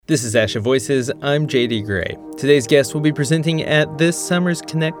This is Asha Voices. I'm JD Gray. Today's guest will be presenting at this summer's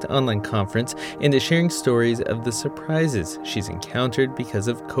Connect online conference and is sharing stories of the surprises she's encountered because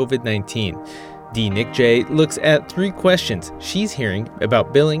of COVID-19. Dee Nick J looks at 3 questions she's hearing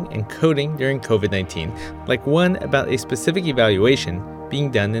about billing and coding during COVID-19, like one about a specific evaluation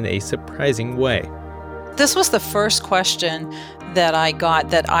being done in a surprising way. This was the first question that I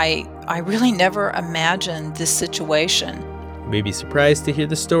got that I really never imagined this situation. You may be surprised to hear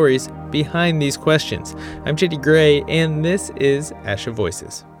the stories behind these questions. I'm JD Gray, and this is Asha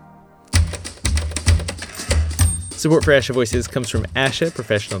Voices. Support for Asha Voices comes from Asha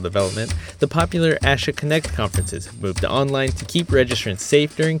Professional Development. The popular Asha Connect conferences have moved to online to keep registrants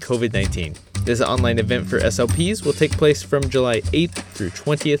safe during COVID-19. This online event for SLPs will take place from July 8th through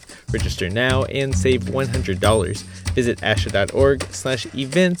 20th. Register now and save $100. Visit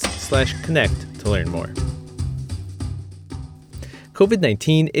asha.org/events/connect to learn more.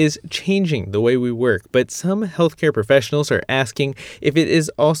 COVID-19 is changing the way we work, but some healthcare professionals are asking if it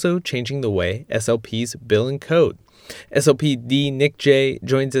is also changing the way SLPs bill and code. SLP Dee Nick J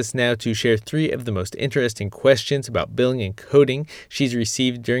joins us now to share 3 of the most interesting questions about billing and coding she's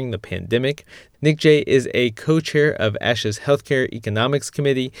received during the pandemic. Nick J is a co-chair of ASHA's Healthcare Economics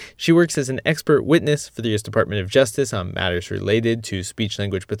Committee. She works as an expert witness for the U.S. Department of Justice on matters related to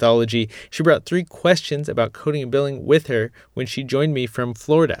speech-language pathology. She brought 3 questions about coding and billing with her when she joined me from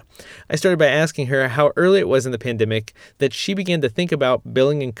Florida. I started by asking her how early it was in the pandemic that she began to think about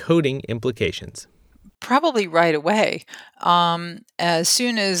billing and coding implications. Probably right away. As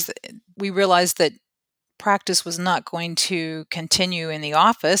soon as we realized that practice was not going to continue in the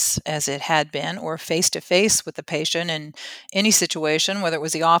office as it had been, or face-to-face with the patient in any situation, whether it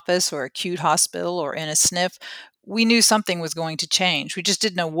was the office or acute hospital or in a SNF, we knew something was going to change. We just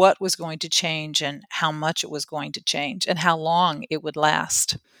didn't know what was going to change and how much it was going to change and how long it would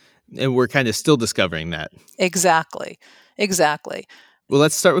last. And we're kind of still discovering that. Exactly. Well,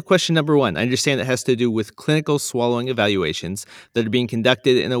 let's start with question number 1. I understand it has to do with clinical swallowing evaluations that are being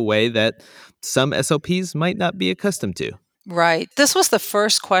conducted in a way that some SLPs might not be accustomed to. Right. This was the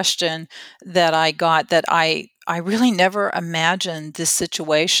first question that I got that I really never imagined this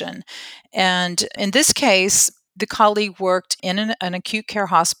situation. And in this case, the colleague worked in an acute care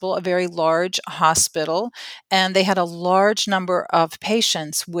hospital, a very large hospital, and they had a large number of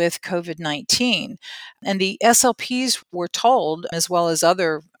patients with COVID-19. And the SLPs were told, as well as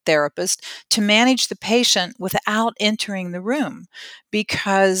other therapists, to manage the patient without entering the room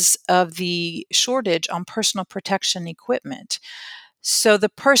because of the shortage on personal protection equipment. So the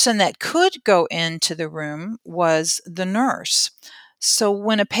person that could go into the room was the nurse. So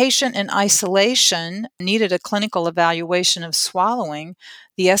when a patient in isolation needed a clinical evaluation of swallowing,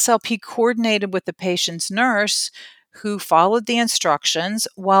 the SLP coordinated with the patient's nurse, who followed the instructions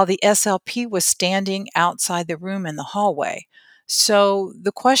while the SLP was standing outside the room in the hallway. So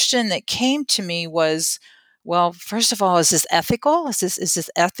the question that came to me was, well, first of all, is this ethical? Is this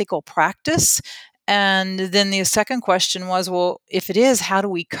ethical practice? And then the second question was, well, if it is, how do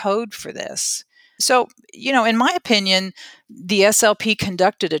we code for this? So, in my opinion, the SLP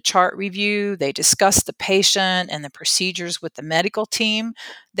conducted a chart review. They discussed the patient and the procedures with the medical team.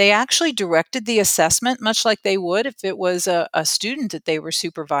 They actually directed the assessment, much like they would if it was a student that they were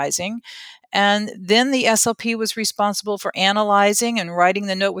supervising. And then the SLP was responsible for analyzing and writing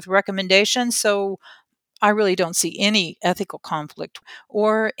the note with recommendations. So I really don't see any ethical conflict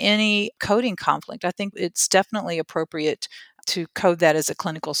or any coding conflict. I think it's definitely appropriate to code that as a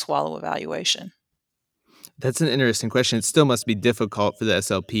clinical swallow evaluation. That's an interesting question. It still must be difficult for the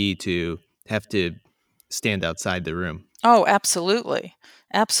SLP to have to stand outside the room. Oh, absolutely.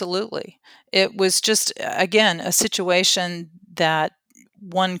 Absolutely. It was just, again, a situation that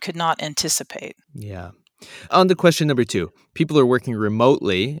one could not anticipate. Yeah. On to question number 2. People are working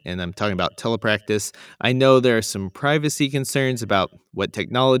remotely, and I'm talking about telepractice. I know there are some privacy concerns about what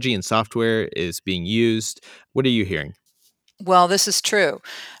technology and software is being used. What are you hearing? Well, this is true.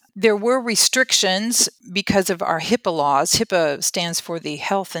 There were restrictions because of our HIPAA laws. HIPAA stands for the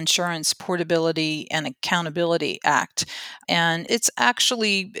Health Insurance Portability and Accountability Act. And it's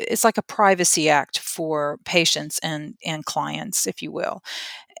like a privacy act for patients and clients, if you will.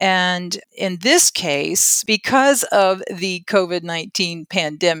 And in this case, because of the COVID-19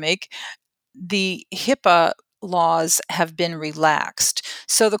 pandemic, the HIPAA laws have been relaxed.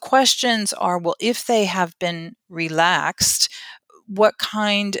 So the questions are, well, if they have been relaxed, what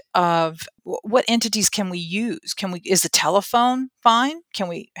entities can we use? Is the telephone fine? Can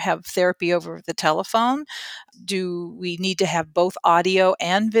we have therapy over the telephone? Do we need to have both audio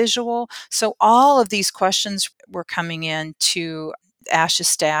and visual? So all of these questions were coming in to ASHA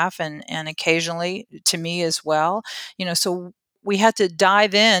staff and occasionally to me as well. So we had to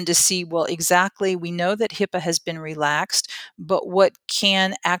dive in to see, well, exactly, we know that HIPAA has been relaxed, but what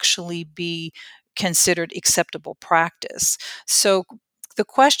can actually be considered acceptable practice? So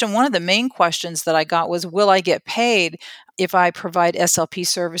one of the main questions that I got was, will I get paid if I provide SLP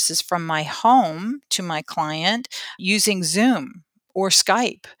services from my home to my client using Zoom or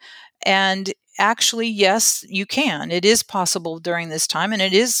Skype? And actually, yes, you can. It is possible during this time and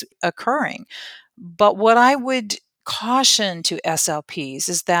it is occurring. But what I would caution to SLPs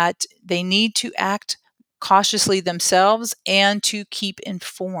is that they need to act cautiously themselves and to keep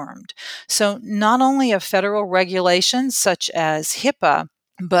informed. So, not only of federal regulations such as HIPAA,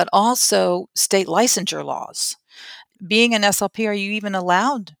 but also state licensure laws. Being an SLP, are you even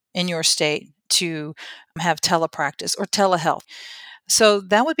allowed in your state to have telepractice or telehealth? So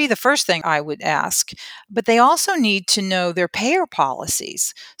that would be the first thing I would ask. But they also need to know their payer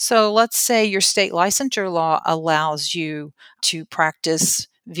policies. So let's say your state licensure law allows you to practice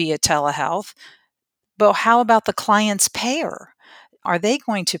via telehealth, but how about the client's payer? Are they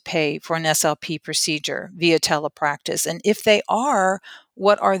going to pay for an SLP procedure via telepractice? And if they are,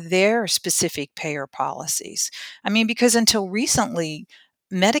 what are their specific payer policies? I mean, because until recently,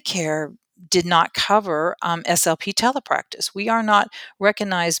 Medicare did not cover SLP telepractice. We are not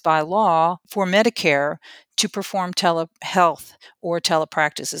recognized by law for Medicare to perform telehealth or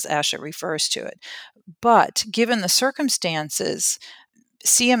telepractice, as ASHA refers to it. But given the circumstances,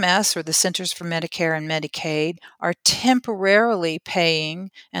 CMS, or the Centers for Medicare and Medicaid, are temporarily paying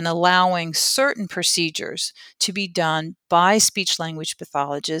and allowing certain procedures to be done by speech language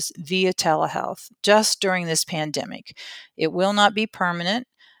pathologists via telehealth just during this pandemic. It will not be permanent.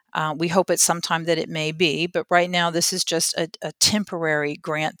 We hope at some time that it may be, but right now this is just a temporary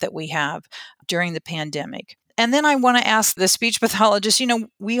grant that we have during the pandemic. And then I want to ask the speech pathologist,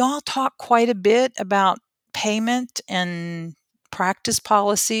 we all talk quite a bit about payment and practice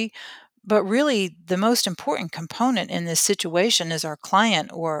policy, but really the most important component in this situation is our client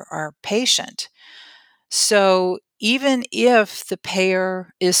or our patient. So even if the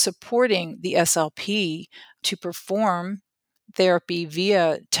payer is supporting the SLP to perform therapy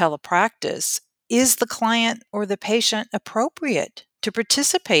via telepractice, is the client or the patient appropriate to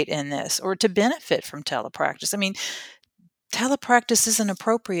participate in this or to benefit from telepractice? I mean, telepractice isn't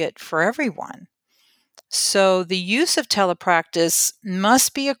appropriate for everyone. So the use of telepractice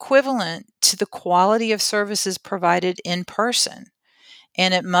must be equivalent to the quality of services provided in person,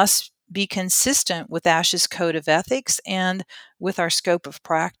 and it must be consistent with ASHA's Code of Ethics and with our scope of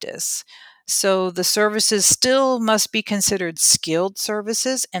practice. So the services still must be considered skilled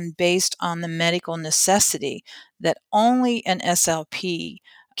services and based on the medical necessity that only an SLP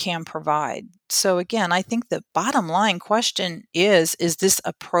can provide. So again, I think the bottom line question is this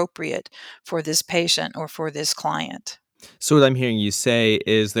appropriate for this patient or for this client? So what I'm hearing you say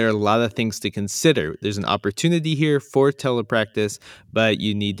is there are a lot of things to consider. There's an opportunity here for telepractice, but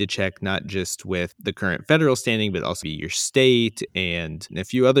you need to check not just with the current federal standing, but also your state and a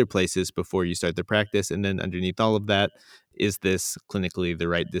few other places before you start the practice. And then underneath all of that, is this clinically the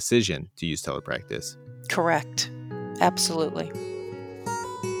right decision to use telepractice? Correct. Absolutely.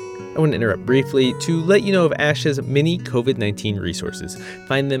 I want to interrupt briefly to let you know of ASHA's many COVID-19 resources.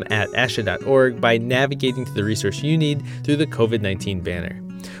 Find them at asha.org by navigating to the resource you need through the COVID-19 banner.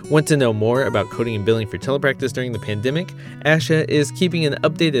 Want to know more about coding and billing for telepractice during the pandemic? ASHA is keeping an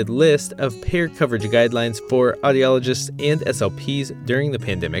updated list of payer coverage guidelines for audiologists and SLPs during the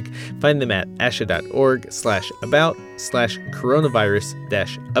pandemic. Find them at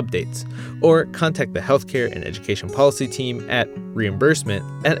asha.org/about/coronavirus-updates or contact the Healthcare and Education Policy Team at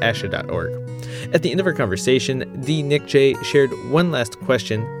reimbursement@asha.org. At the end of our conversation, the Nick J shared one last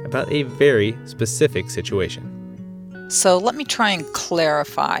question about a very specific situation. So let me try and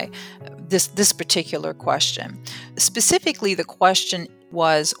clarify this particular question. Specifically, the question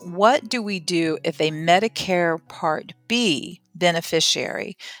was, what do we do if a Medicare Part B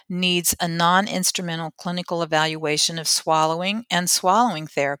beneficiary needs a non-instrumental clinical evaluation of swallowing and swallowing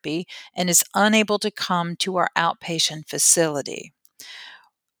therapy and is unable to come to our outpatient facility?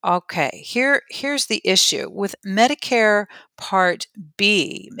 Okay, here's the issue. With Medicare Part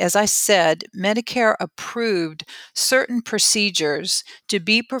B, as I said, Medicare approved certain procedures to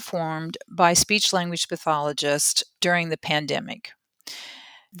be performed by speech language pathologists during the pandemic.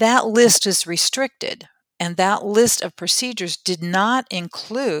 That list is restricted, and that list of procedures did not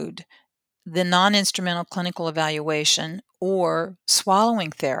include the non-instrumental clinical evaluation or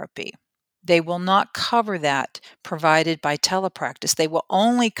swallowing therapy. They will not cover that provided by telepractice. They will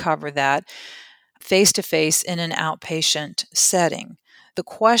only cover that face to face in an outpatient setting. The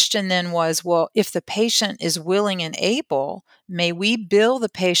question then was, well, if the patient is willing and able, may we bill the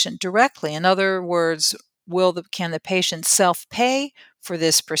patient directly? In other words, can the patient self-pay for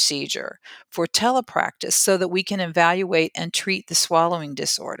this procedure, for telepractice, so that we can evaluate and treat the swallowing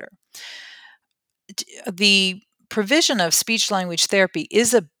disorder? The provision of speech language therapy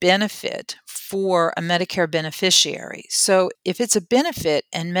is a benefit for a Medicare beneficiary. So if it's a benefit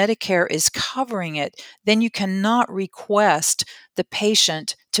and Medicare is covering it, then you cannot request the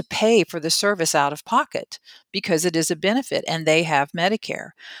patient to pay for the service out of pocket because it is a benefit and they have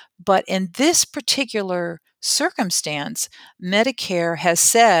Medicare. But in this particular circumstance, Medicare has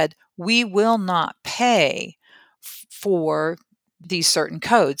said we will not pay for these certain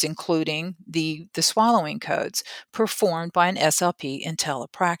codes, including the swallowing codes performed by an SLP in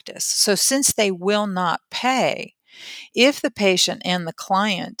telepractice. So, since they will not pay, if the patient and the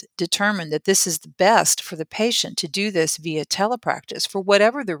client determine that this is the best for the patient to do this via telepractice, for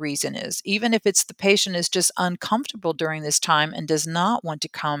whatever the reason is, even if it's the patient is just uncomfortable during this time and does not want to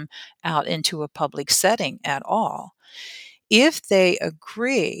come out into a public setting at all, if they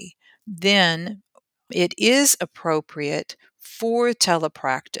agree, then it is appropriate for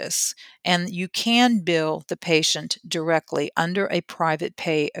telepractice, and you can bill the patient directly under a private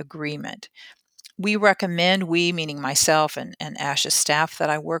pay agreement. We recommend, we meaning myself and ASHA's staff that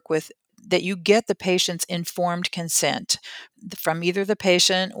I work with, that you get the patient's informed consent from either the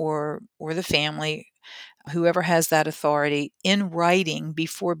patient or the family, whoever has that authority, in writing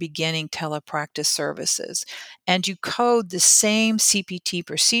before beginning telepractice services. And you code the same CPT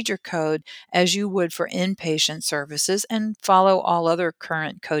procedure code as you would for inpatient services and follow all other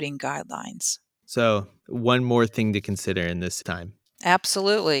current coding guidelines. So, one more thing to consider in this time.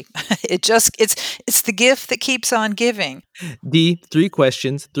 Absolutely. It's the gift that keeps on giving. D, 3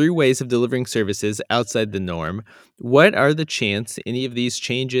 questions, 3 ways of delivering services outside the norm. What are the chances any of these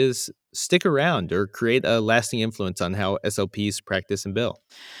changes stick around or create a lasting influence on how SLPs practice and bill?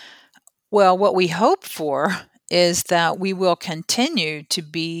 Well, what we hope for is that we will continue to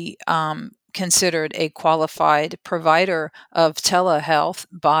be considered a qualified provider of telehealth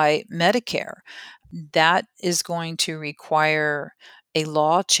by Medicare. That is going to require a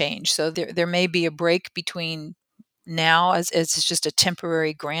law change. So there may be a break between now as it's just a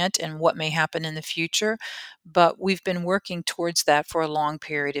temporary grant and what may happen in the future, but we've been working towards that for a long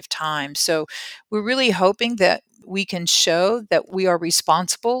period of time. So we're really hoping that we can show that we are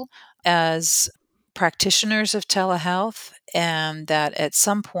responsible as practitioners of telehealth, and that at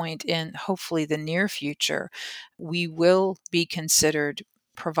some point in hopefully the near future, we will be considered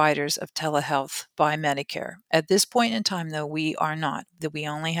providers of telehealth by Medicare. At this point in time, though, we are not, that we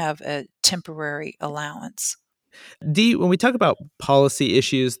only have a temporary allowance. D, when we talk about policy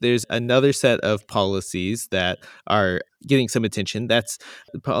issues, there's another set of policies that are getting some attention. That's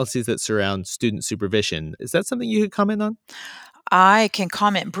the policies that surround student supervision. Is that something you could comment on? I can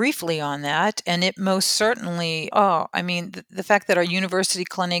comment briefly on that, and it most certainly, I mean, the fact that our university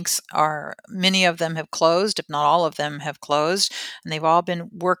clinics are, many of them have closed, if not all of them have closed, and they've all been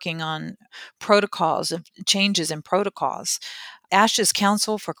working on protocols of changes in protocols. ASHA's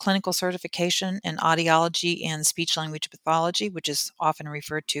Council for Clinical Certification in Audiology and Speech Language Pathology, which is often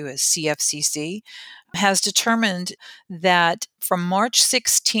referred to as CFCC, has determined that from March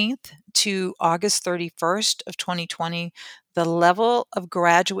 16th to August 31st of 2020, the level of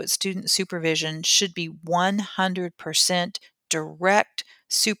graduate student supervision should be 100% direct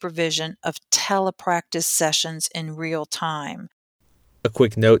supervision of telepractice sessions in real time. A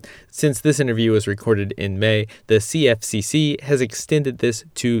quick note, since this interview was recorded in May, the CFCC has extended this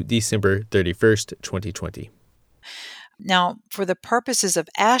to December 31st, 2020. Now, for the purposes of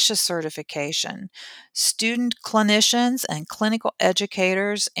ASHA certification, student clinicians and clinical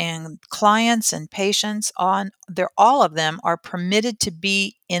educators and clients and patients all of them are permitted to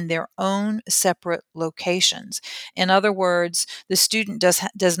be in their own separate locations. In other words, the student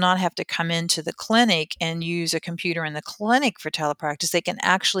does not have to come into the clinic and use a computer in the clinic for telepractice. They can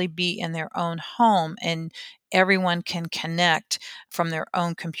actually be in their own home, and everyone can connect from their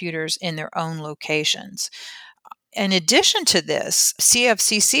own computers in their own locations. In addition to this,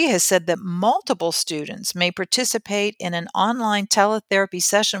 CFCC has said that multiple students may participate in an online teletherapy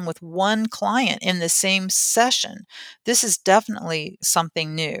session with one client in the same session. This is definitely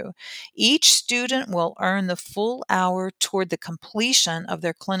something new. Each student will earn the full hour toward the completion of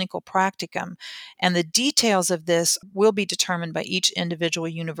their clinical practicum, and the details of this will be determined by each individual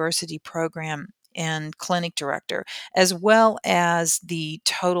university program and clinic director, as well as the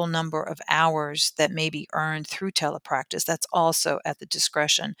total number of hours that may be earned through telepractice. That's also at the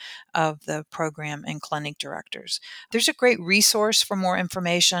discretion of the program and clinic directors. There's a great resource for more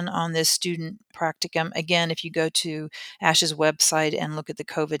information on this student practicum. Again, if you go to ASHA's website and look at the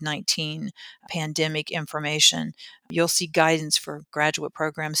COVID-19 pandemic information, you'll see guidance for graduate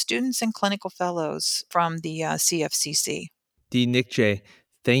program students and clinical fellows from the CFCC. D. Nick J.,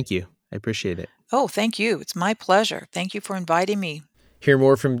 thank you. I appreciate it. Oh, thank you. It's my pleasure. Thank you for inviting me. Hear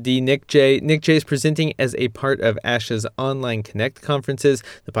more from D. Nick J. Nick J is presenting as a part of ASHA's online Connect conferences.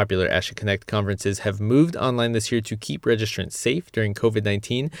 The popular ASHA Connect conferences have moved online this year to keep registrants safe during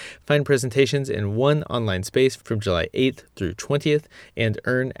COVID-19. Find presentations in one online space from July 8th through 20th and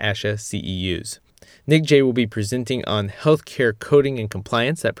earn ASHA CEUs. Nick J will be presenting on healthcare coding and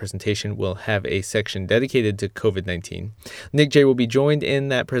compliance. That presentation will have a section dedicated to COVID-19. Nick J will be joined in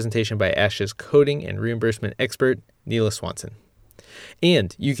that presentation by ASHA's coding and reimbursement expert, Neela Swanson.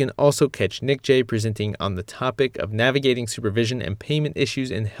 And you can also catch Nick J presenting on the topic of navigating supervision and payment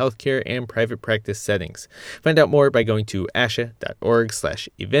issues in healthcare and private practice settings. Find out more by going to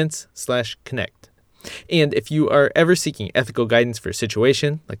asha.org/events/connect. And if you are ever seeking ethical guidance for a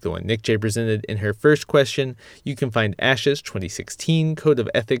situation, like the one Nick J presented in her first question, you can find ASHA's 2016 Code of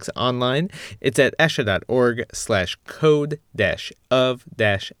Ethics online. It's at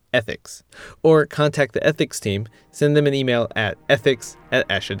asha.org/code-of-ethics. Or contact the ethics team. Send them an email at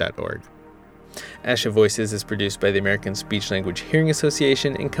ethics@asha.org. ASHA Voices is produced by the American Speech Language Hearing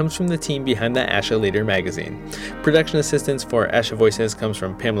Association and comes from the team behind the ASHA Leader magazine. Production assistance for ASHA Voices comes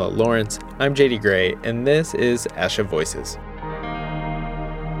from Pamela Lawrence. I'm JD Gray, and this is ASHA Voices.